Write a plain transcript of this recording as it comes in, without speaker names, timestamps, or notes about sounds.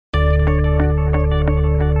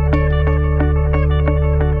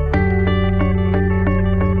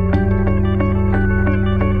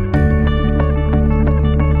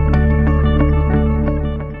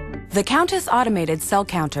The Countess Automated Cell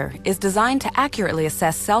Counter is designed to accurately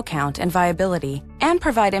assess cell count and viability and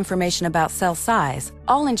provide information about cell size,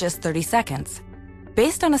 all in just 30 seconds.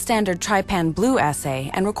 Based on a standard trypan blue assay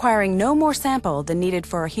and requiring no more sample than needed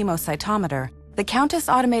for a hemocytometer, the Countess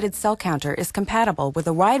Automated Cell Counter is compatible with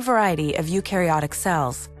a wide variety of eukaryotic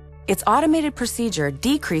cells. Its automated procedure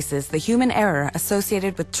decreases the human error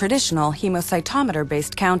associated with traditional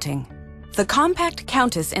hemocytometer-based counting. The compact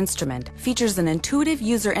Countess instrument features an intuitive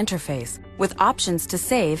user interface with options to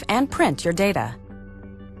save and print your data.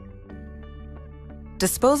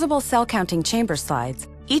 Disposable cell counting chamber slides,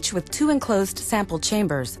 each with 2 enclosed sample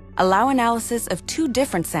chambers, allow analysis of 2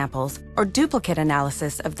 different samples or duplicate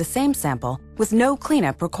analysis of the same sample with no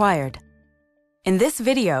cleanup required. In this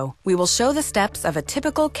video, we will show the steps of a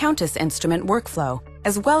typical Countess instrument workflow,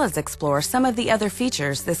 as well as explore some of the other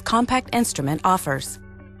features this compact instrument offers.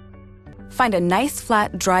 Find a nice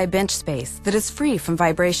flat dry bench space that is free from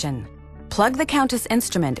vibration. Plug the Countess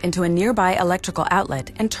instrument into a nearby electrical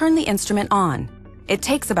outlet and turn the instrument on. It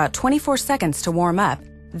takes about 24 seconds to warm up,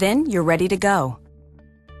 then you're ready to go.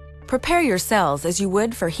 Prepare your cells as you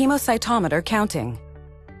would for hemocytometer counting.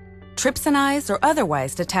 Trypsinize or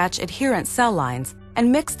otherwise detach adherent cell lines and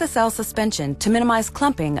mix the cell suspension to minimize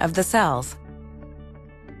clumping of the cells.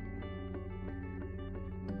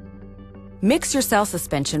 Mix your cell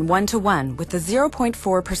suspension 1:1 with the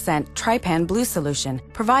 0.4% trypan blue solution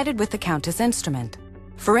provided with the Countess instrument.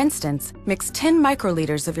 For instance, mix 10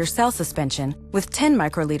 microliters of your cell suspension with 10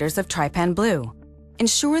 microliters of trypan blue.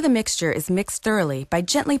 Ensure the mixture is mixed thoroughly by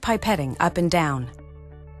gently pipetting up and down.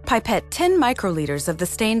 Pipette 10 microliters of the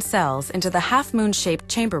stained cells into the half-moon-shaped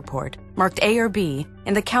chamber port, marked A or B,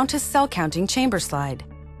 in the Countess cell counting chamber slide.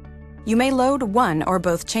 You may load one or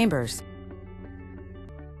both chambers.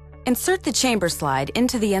 Insert the chamber slide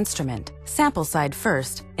into the instrument, sample side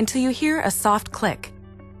first, until you hear a soft click.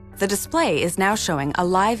 The display is now showing a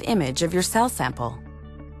live image of your cell sample.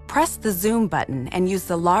 Press the zoom button and use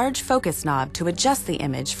the large focus knob to adjust the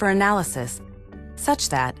image for analysis, such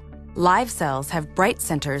that live cells have bright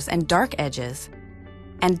centers and dark edges,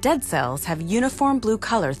 and dead cells have uniform blue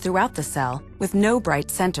color throughout the cell with no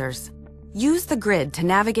bright centers. Use the grid to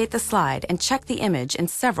navigate the slide and check the image in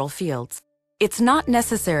several fields. It's not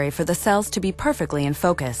necessary for the cells to be perfectly in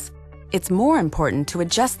focus. It's more important to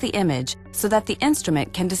adjust the image so that the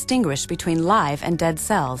instrument can distinguish between live and dead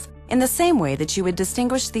cells in the same way that you would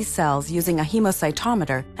distinguish these cells using a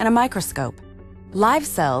hemocytometer and a microscope. Live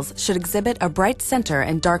cells should exhibit a bright center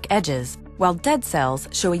and dark edges, while dead cells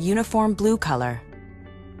show a uniform blue color.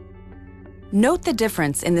 Note the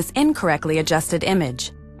difference in this incorrectly adjusted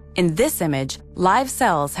image. In this image, live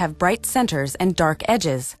cells have bright centers and dark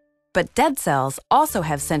edges, but dead cells also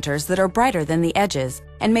have centers that are brighter than the edges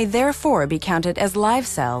and may therefore be counted as live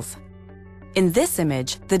cells. In this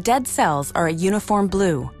image, the dead cells are a uniform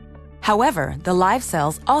blue. However, the live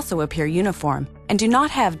cells also appear uniform and do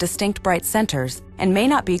not have distinct bright centers and may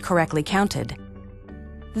not be correctly counted.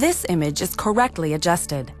 This image is correctly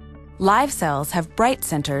adjusted. Live cells have bright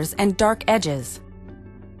centers and dark edges.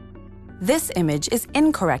 This image is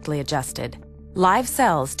incorrectly adjusted. Live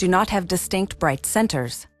cells do not have distinct bright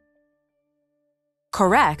centers.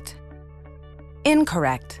 Correct,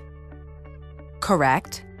 incorrect,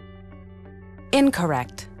 correct,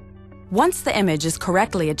 incorrect. Once the image is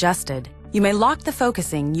correctly adjusted, you may lock the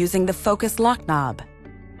focusing using the Focus Lock knob.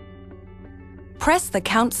 Press the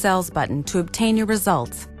Count Cells button to obtain your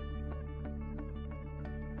results.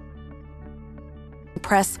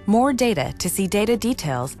 Press More Data to see data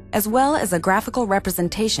details as well as a graphical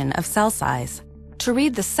representation of cell size. To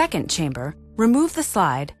read the second chamber, remove the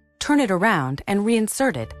slide, turn it around and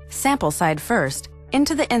reinsert it, sample side first,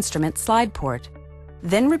 into the instrument slide port.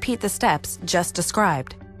 Then repeat the steps just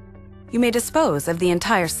described. You may dispose of the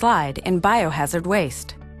entire slide in biohazard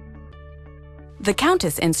waste. The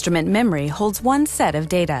Countess instrument memory holds one set of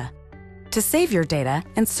data. To save your data,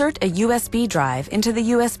 insert a USB drive into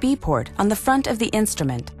the USB port on the front of the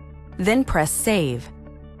instrument. Then press Save.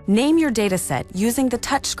 Name your dataset using the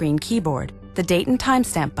touchscreen keyboard, the date and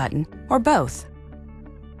timestamp button, or both.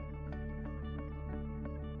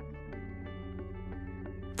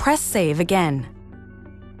 Press Save again.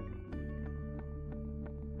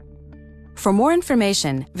 For more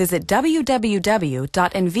information, visit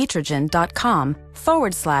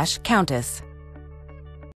www.invitrogen.com/Countess.